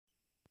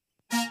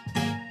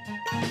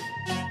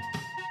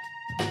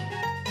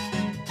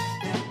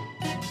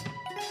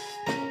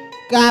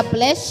God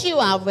bless you,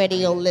 our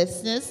radio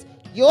listeners.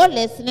 You're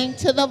listening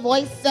to the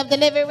Voice of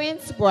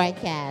Deliverance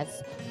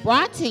broadcast,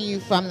 brought to you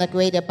from the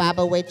Greater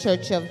Bible Way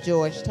Church of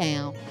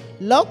Georgetown,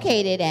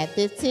 located at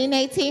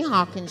 1518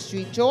 Hawkins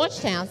Street,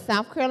 Georgetown,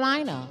 South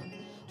Carolina.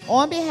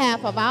 On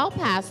behalf of our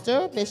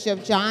pastor,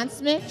 Bishop John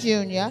Smith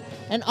Jr.,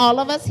 and all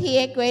of us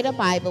here at Greater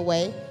Bible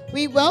Way,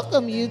 we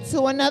welcome you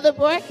to another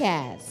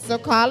broadcast. So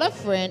call a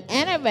friend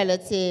and a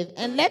relative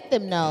and let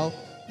them know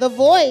the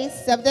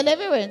Voice of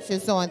Deliverance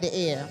is on the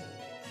air.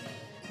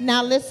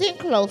 Now listen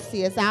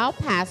closely as our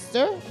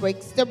pastor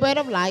breaks the bread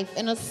of life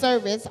in a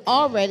service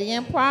already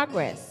in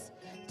progress.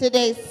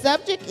 Today's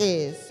subject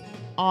is,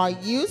 are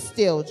you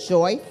still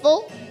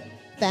joyful?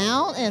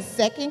 Found in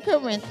 2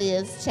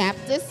 Corinthians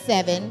chapter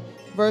 7,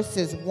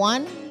 verses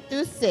 1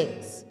 through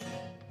 6.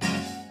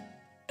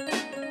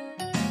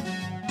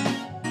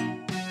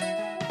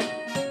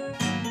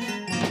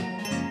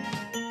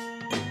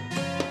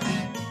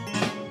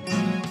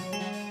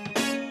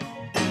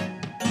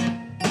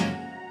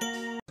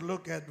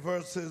 Look at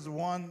verses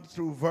 1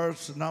 through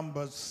verse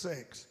number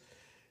 6.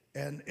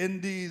 And in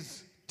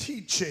these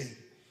teaching,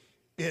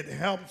 it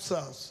helps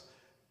us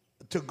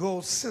to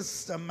go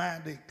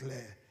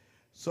systematically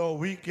so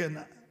we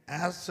can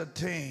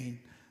ascertain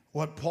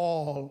what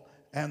Paul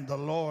and the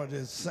Lord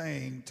is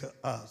saying to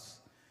us.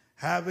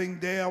 Having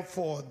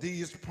therefore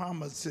these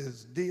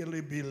promises,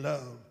 dearly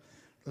beloved,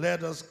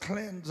 let us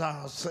cleanse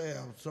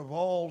ourselves of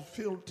all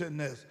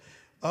filthiness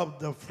of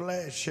the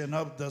flesh and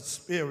of the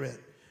spirit,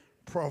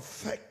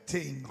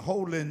 perfecting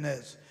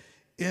holiness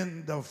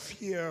in the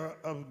fear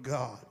of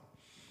God.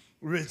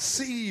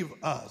 Receive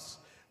us.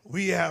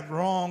 We have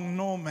wronged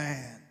no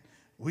man.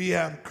 We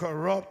have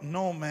corrupt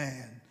no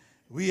man.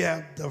 We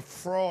have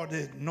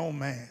defrauded no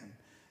man.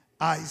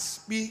 I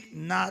speak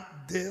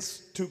not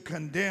this to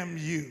condemn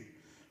you,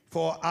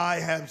 for I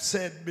have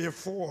said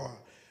before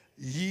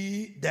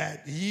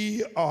that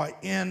ye are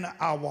in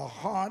our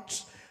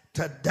hearts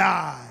to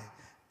die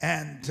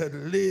and to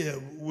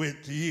live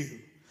with you.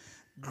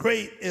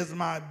 Great is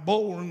my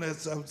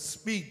boldness of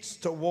speech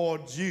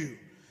towards you.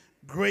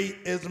 Great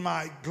is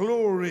my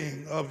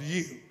glorying of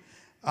you.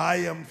 I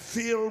am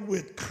filled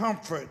with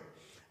comfort.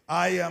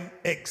 I am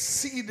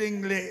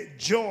exceedingly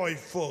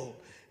joyful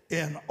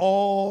in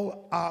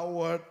all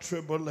our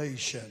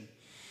tribulation.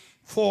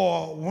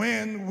 For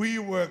when we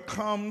were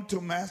come to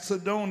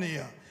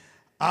Macedonia,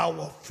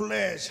 our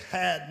flesh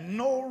had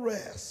no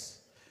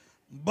rest,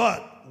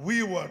 but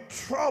we were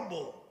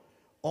troubled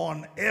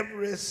on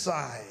every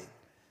side.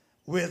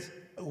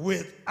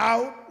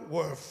 Without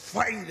were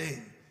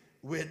fighting,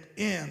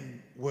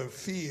 within were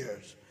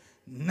fears.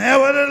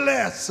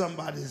 Nevertheless,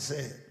 somebody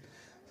said,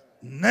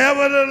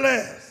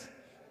 nevertheless,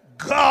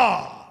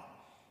 God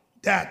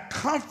that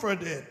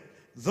comforted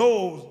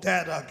those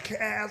that are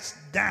cast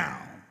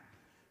down,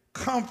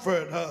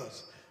 comfort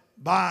us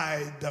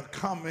by the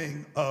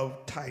coming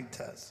of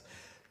Titus.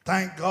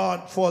 Thank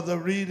God for the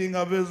reading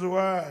of his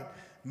word.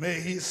 May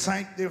he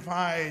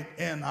sanctify it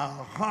in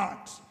our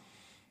hearts,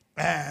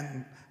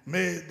 and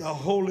may the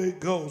Holy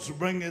Ghost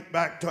bring it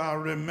back to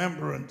our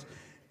remembrance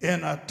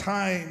in a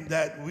time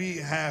that we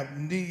have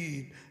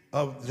need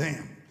of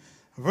them.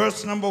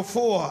 Verse number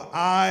 4,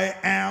 I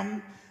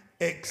am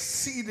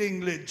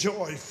exceedingly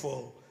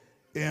joyful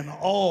in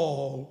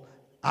all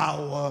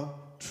our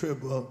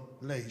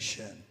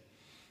tribulation.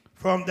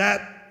 From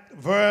that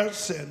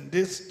verse and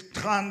this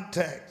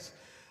context,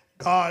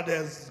 God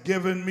has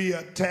given me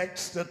a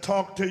text to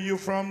talk to you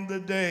from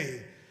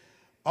today.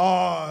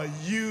 Are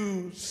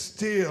you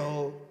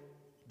still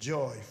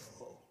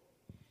joyful?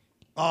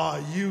 Are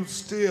you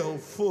still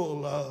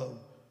full of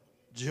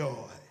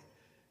joy?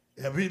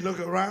 If we look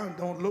around,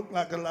 don't look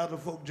like a lot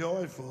of folk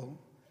joyful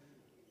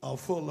or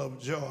full of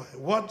joy.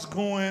 What's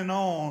going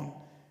on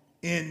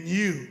in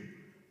you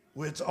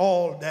with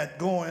all that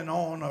going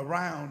on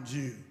around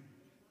you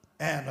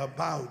and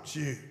about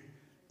you?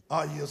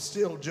 Are you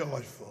still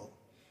joyful?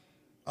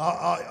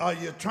 Are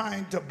you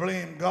trying to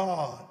blame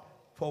God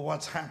for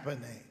what's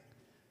happening?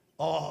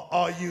 Or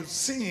are you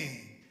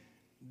seeing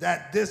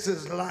that this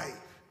is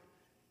life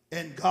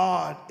and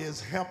God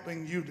is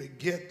helping you to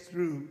get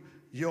through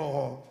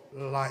your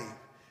life?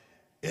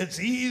 It's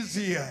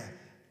easier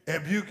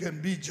if you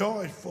can be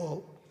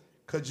joyful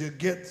because you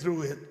get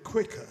through it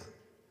quicker.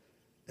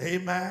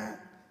 Amen.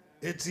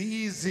 It's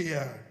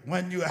easier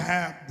when you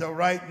have the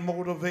right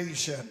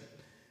motivation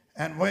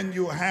and when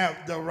you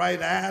have the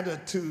right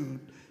attitude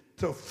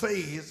to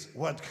face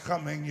what's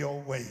coming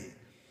your way.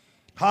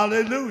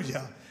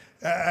 Hallelujah.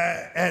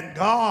 And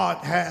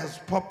God has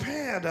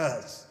prepared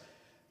us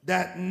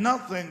that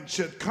nothing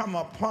should come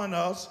upon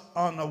us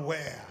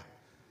unaware.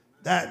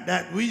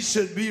 That we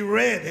should be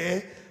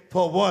ready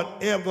for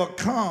whatever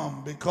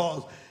comes,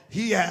 because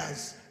he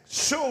has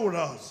showed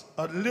us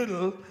a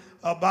little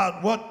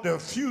about what the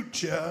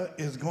future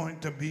is going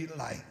to be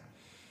like.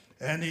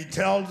 And he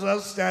tells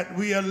us that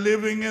we are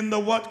living in the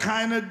what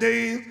kind of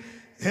days?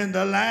 In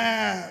the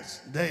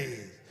last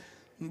days.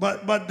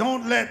 But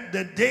don't let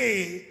the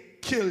day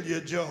kill your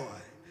joy.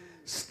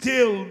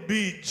 Still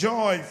be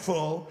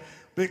joyful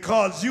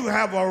because you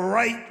have a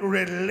right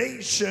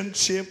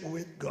relationship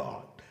with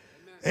God.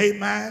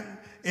 Amen.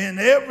 In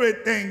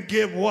everything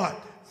give what?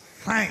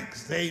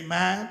 Thanks.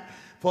 Amen.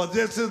 For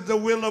this is the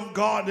will of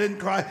God in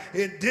Christ.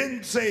 It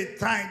didn't say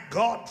thank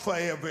God for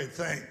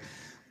everything,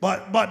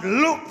 but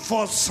look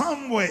for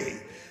some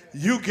way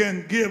you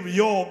can give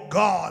your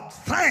God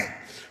thanks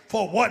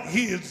for what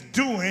he is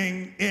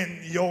doing in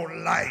your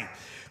life.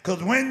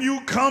 Because when you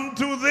come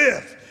through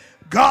this,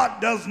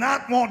 God does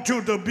not want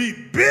you to be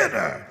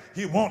bitter.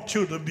 He wants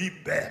you to be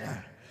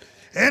better.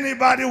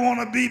 Anybody want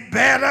to be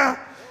better?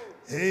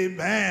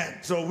 Amen.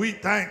 So we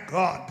thank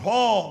God.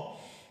 Paul,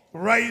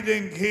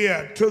 writing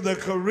here to the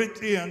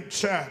Corinthian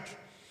church,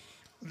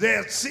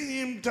 there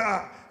seemed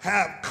to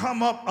have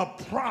come up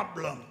a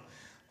problem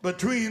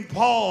between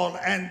Paul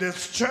and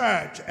this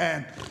church,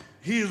 and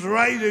he's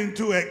writing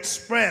to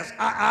express.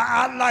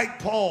 I like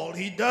Paul.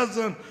 He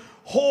doesn't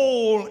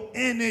hold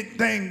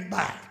anything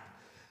back.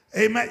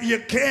 Amen. You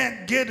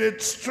can't get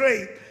it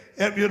straight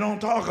if you don't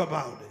talk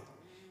about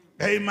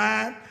it.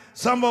 Amen.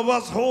 Some of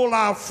us hold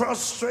our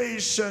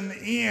frustration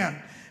in,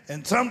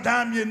 and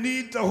sometimes you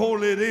need to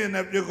hold it in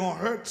if you're going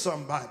to hurt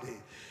somebody.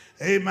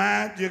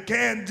 Amen. You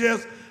can't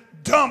just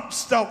dump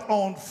stuff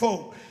on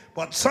folk,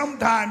 but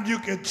sometimes you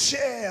can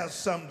share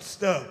some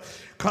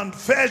stuff.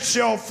 Confess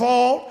your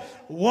fault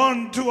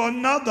one to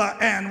another,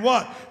 and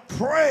what?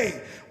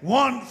 Pray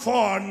one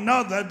for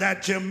another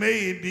that you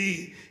may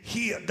be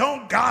healed.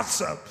 Don't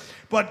gossip,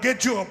 but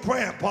get you a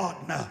prayer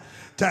partner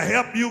to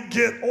help you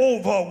get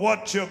over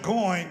what you're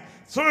going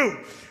through.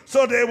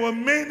 So there were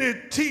many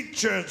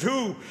teachers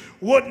who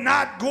would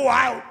not go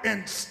out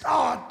and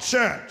start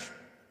church.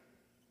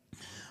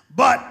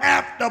 But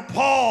after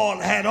Paul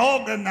had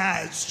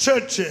organized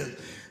churches,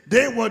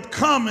 they would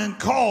come and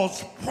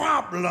cause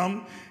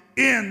problem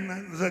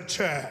in the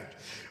church.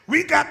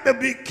 We got to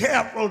be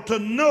careful to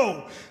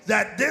know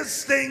that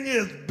this thing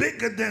is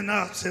bigger than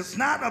us. It's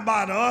not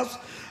about us,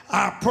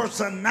 our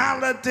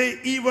personality,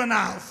 even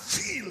our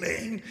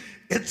feeling.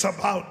 It's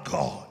about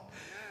God.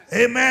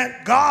 Amen.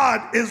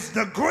 God is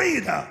the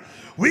greater.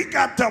 We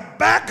got to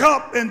back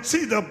up and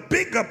see the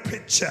bigger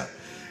picture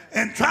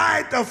and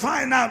try to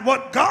find out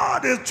what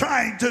God is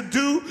trying to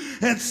do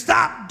and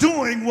stop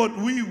doing what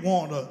we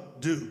want to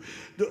do.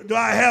 Do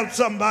I have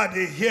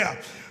somebody here?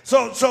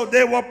 So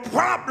there were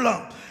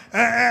problems,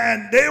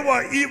 and they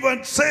were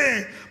even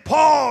saying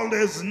Paul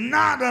is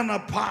not an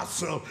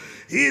apostle.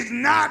 He's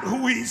not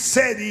who he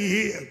said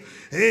he is.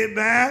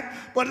 Amen.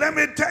 But let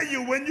me tell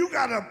you, when you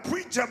got to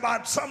preach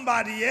about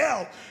somebody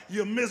else,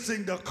 you're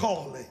missing the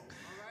calling.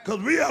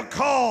 Because we are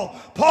called,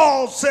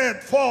 Paul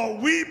said, for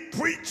we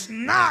preach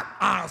not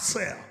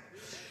ourselves.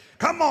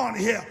 Come on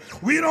here.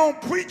 We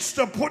don't preach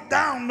to put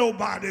down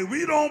nobody.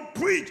 We don't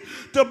preach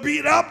to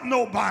beat up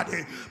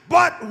nobody.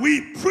 But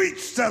we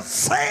preach to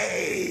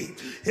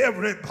save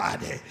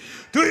everybody.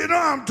 Do you know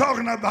what I'm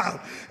talking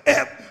about?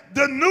 If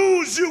the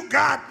news you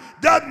got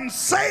doesn't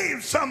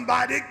save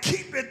somebody,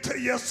 keep it to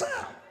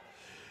yourself.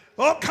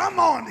 Oh, come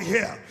on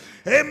here.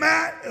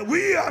 Amen.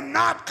 We are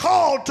not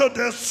called to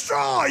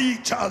destroy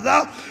each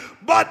other,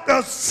 but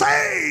to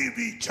save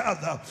each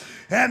other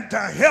and to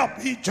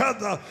help each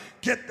other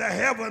get to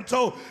heaven.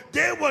 So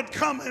they would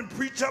come and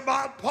preach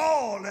about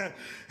Paul and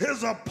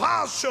his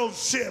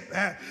apostleship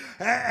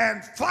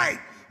and fight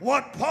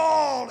what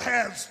Paul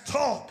has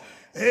taught.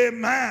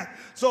 Amen.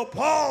 So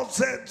Paul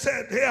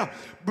said here,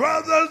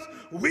 brothers,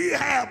 we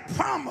have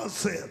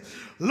promises.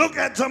 Look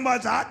at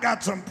somebody, I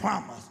got some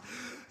promise.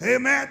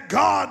 Amen.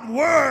 God's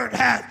word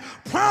has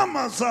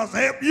promised us.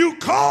 If you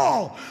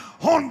call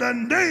on the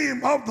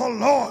name of the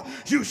Lord,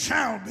 you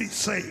shall be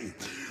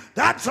saved.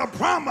 That's a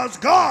promise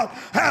God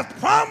has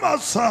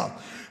promised us.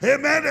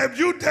 Amen. If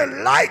you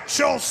delight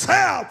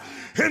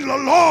yourself in the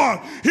Lord,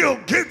 he'll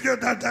give you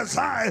the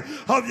desire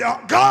of your.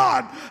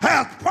 God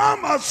has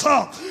promised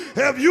us.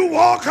 If you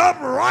walk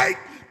upright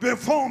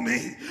before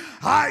me,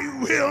 I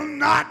will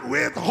not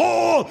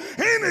withhold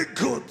any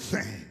good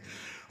thing.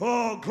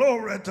 Oh,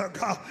 glory to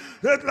God.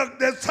 Look,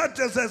 there's such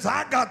as this.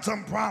 I got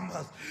some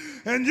promise.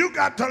 And you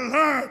got to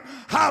learn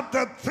how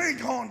to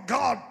think on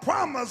God's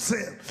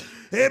promises.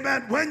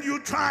 Amen. When you're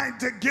trying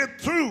to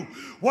get through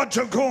what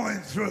you're going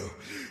through.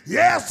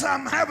 Yes,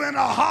 I'm having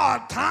a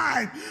hard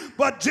time,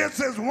 but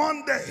just as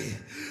one day,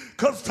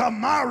 because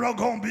tomorrow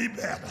gonna be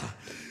better.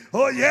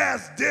 Oh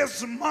yes,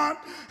 this month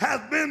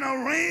has been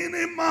a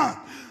rainy month,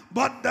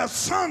 but the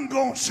sun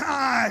gonna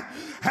shine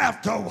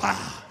after a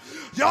while.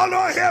 Y'all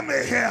don't hear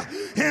me here.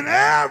 In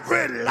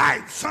every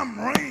life, some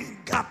rain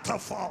got to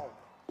fall.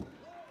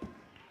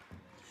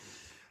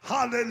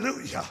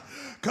 Hallelujah.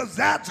 Because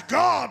that's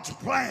God's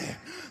plan.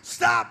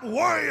 Stop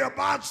worrying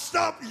about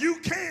stuff you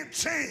can't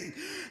change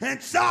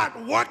and start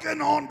working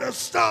on the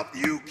stuff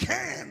you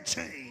can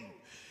change.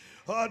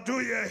 Do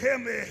you hear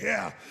me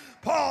here?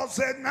 Paul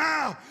said,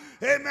 now,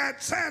 amen,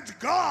 since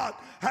God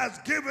has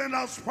given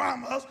us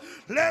promise,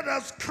 let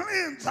us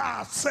cleanse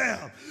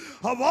ourselves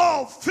of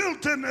all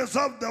filthiness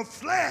of the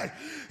flesh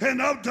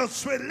and of the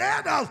spirit.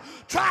 Let us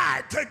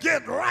try to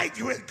get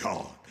right with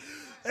God.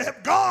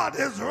 If God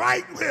is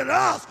right with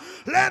us,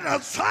 Let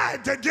us try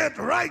to get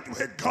right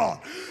with God.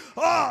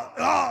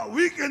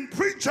 We can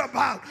preach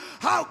about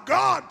how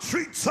God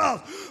treats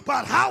us,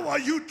 but how are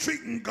you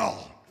treating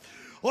God?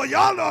 Well,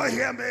 y'all don't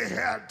hear me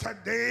here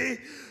today.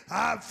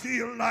 I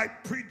feel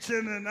like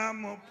preaching, and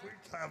I'm going to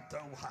preach after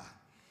a while.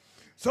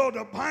 So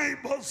the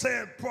Bible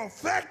said,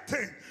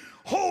 perfecting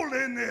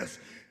holiness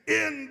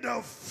in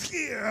the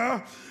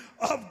fear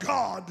of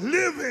God,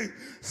 living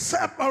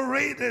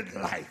separated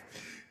life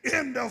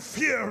in the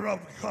fear of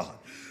God.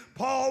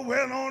 Paul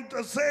went on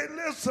to say,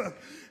 listen,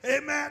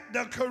 amen,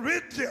 the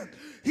Corinthians,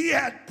 he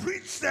had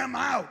preached them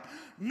out.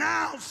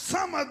 Now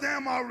some of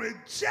them are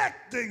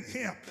rejecting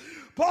him.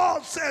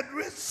 Paul said,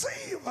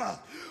 receive us.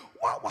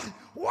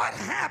 What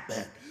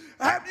happened?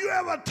 Have you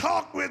ever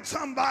talked with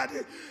somebody,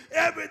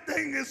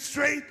 everything is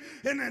straight,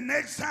 and the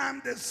next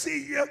time they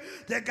see you,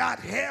 they got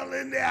hell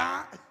in their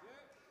eye?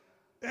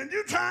 And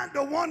you're trying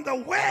to wonder,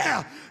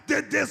 where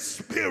did this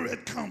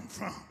spirit come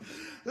from?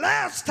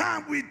 Last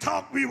time we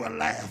talked, we were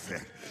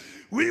laughing.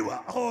 We were,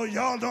 oh,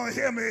 y'all don't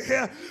hear me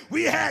here.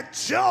 We had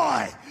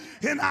joy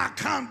in our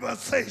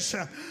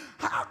conversation.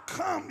 How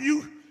come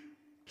you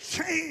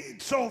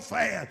changed so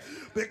fast?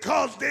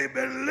 Because they've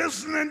been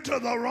listening to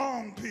the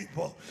wrong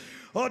people.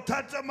 Or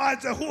touch somebody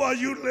and say, who are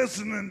you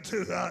listening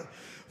to?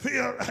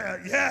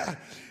 Yeah,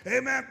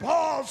 amen.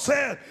 Paul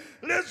said,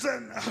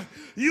 listen,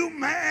 you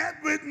mad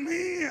with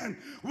me and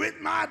with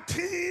my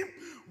team?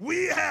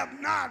 We have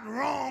not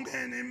wronged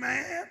any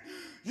man.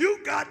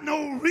 You got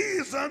no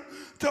reason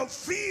to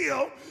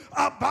feel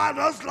about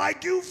us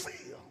like you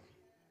feel.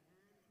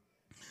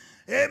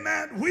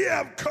 Amen. We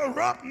have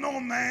corrupt no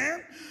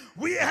man.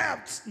 We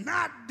have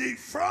not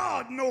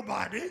defraud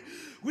nobody.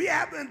 We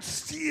haven't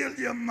steal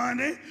your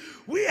money.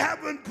 We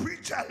haven't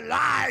preached a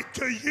lie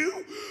to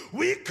you.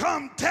 We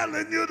come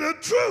telling you the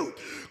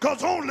truth,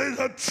 because only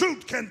the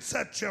truth can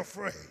set you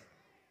free.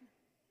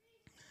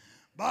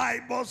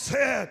 Bible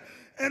said,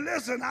 and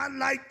listen, I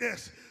like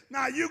this.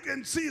 Now you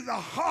can see the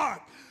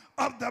heart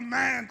of the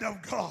man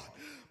of God.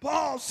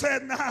 Paul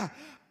said, now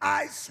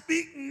I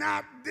speak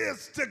not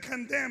this to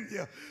condemn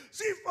you.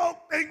 See,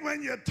 folk think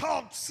when you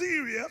talk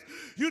serious,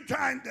 you're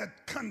trying to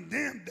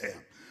condemn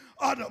them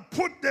or to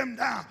put them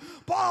down.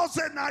 Paul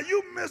said, now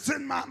you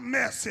missing my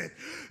message.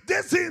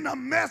 This ain't a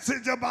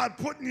message about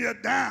putting you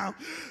down.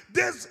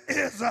 This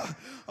is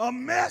a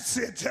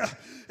message,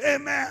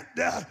 amen,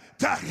 to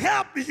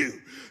help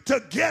you to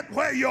get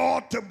where you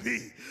ought to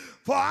be.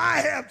 For I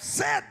have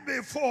said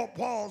before,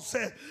 Paul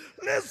said,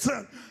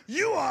 listen,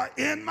 you are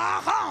in my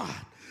heart.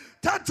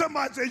 Touch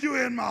somebody, say, you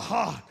in my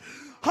heart.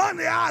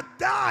 Honey, I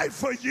died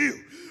for you.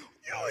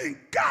 You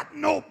ain't got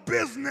no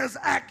business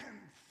acting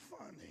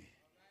funny.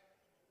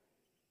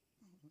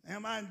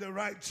 Am I in the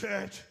right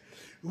church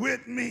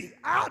with me?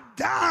 I'll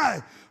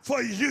die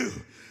for you.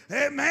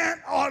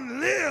 Amen. Or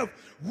live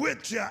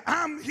with you.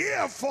 I'm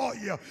here for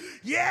you.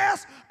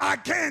 Yes, I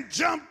can't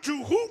jump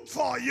to hoop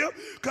for you,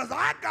 because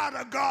I got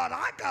a God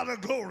I got to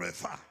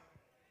glorify.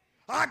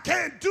 I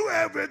can't do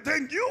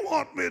everything you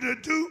want me to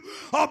do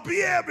or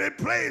be every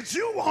place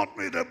you want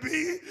me to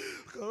be.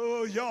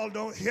 Oh, y'all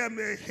don't hear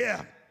me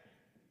here.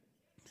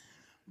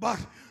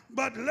 But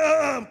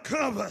love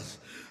covers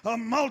a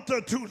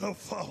multitude of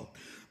fault.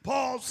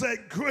 Paul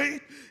said,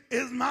 great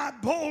is my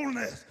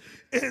boldness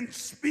in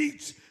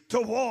speech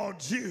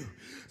towards you.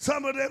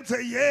 Some of them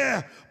say,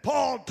 yeah,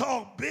 Paul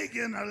talked big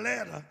in a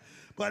letter,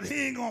 but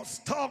he ain't going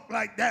to talk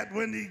like that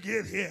when he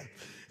get here.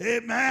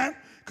 Amen.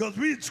 Because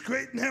we'd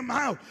straighten him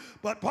out.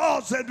 But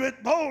Paul said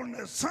with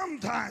boldness,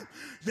 sometimes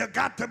you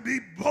got to be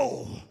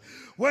bold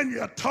when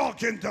you're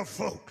talking to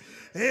folk.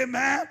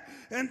 Amen.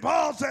 And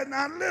Paul said,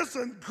 now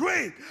listen,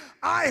 great,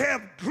 I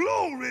have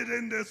gloried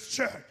in this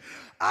church.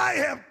 I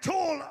have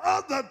told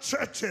other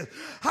churches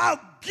how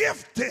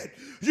gifted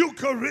you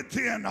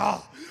Corinthians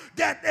are,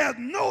 that there's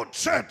no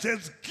church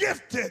as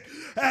gifted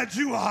as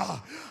you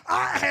are.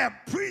 I have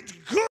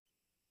preached good.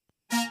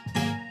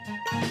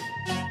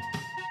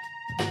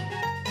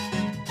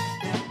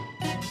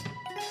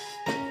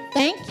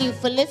 Thank you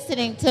for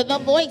listening to the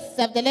Voice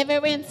of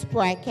Deliverance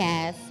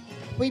broadcast.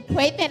 We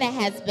pray that it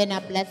has been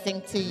a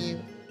blessing to you.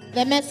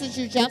 The message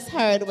you just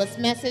heard was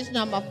message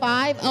number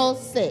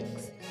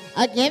 506.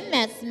 Again,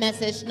 that's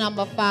message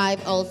number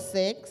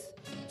 506.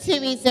 To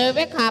reserve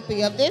a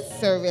copy of this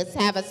service,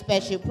 have a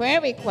special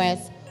prayer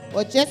request,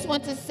 or just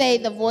want to say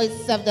the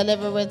Voice of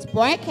Deliverance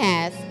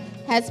broadcast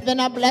has been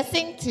a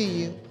blessing to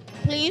you,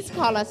 please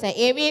call us at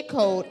area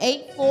code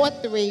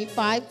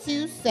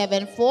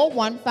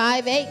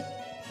 843-527-4158.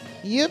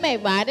 You may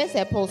write us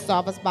at Post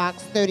Office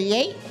Box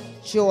 38,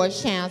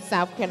 Georgetown,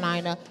 South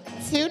Carolina,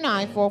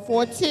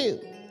 29442.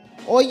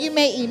 Or you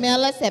may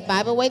email us at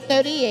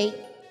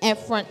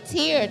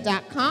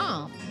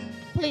BibleWay38@frontier.com.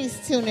 Please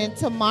tune in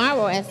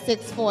tomorrow at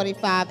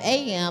 6:45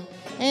 a.m.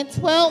 and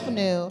 12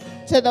 noon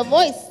to the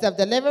Voice of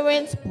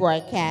Deliverance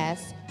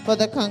broadcast for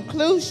the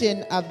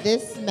conclusion of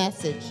this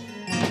message.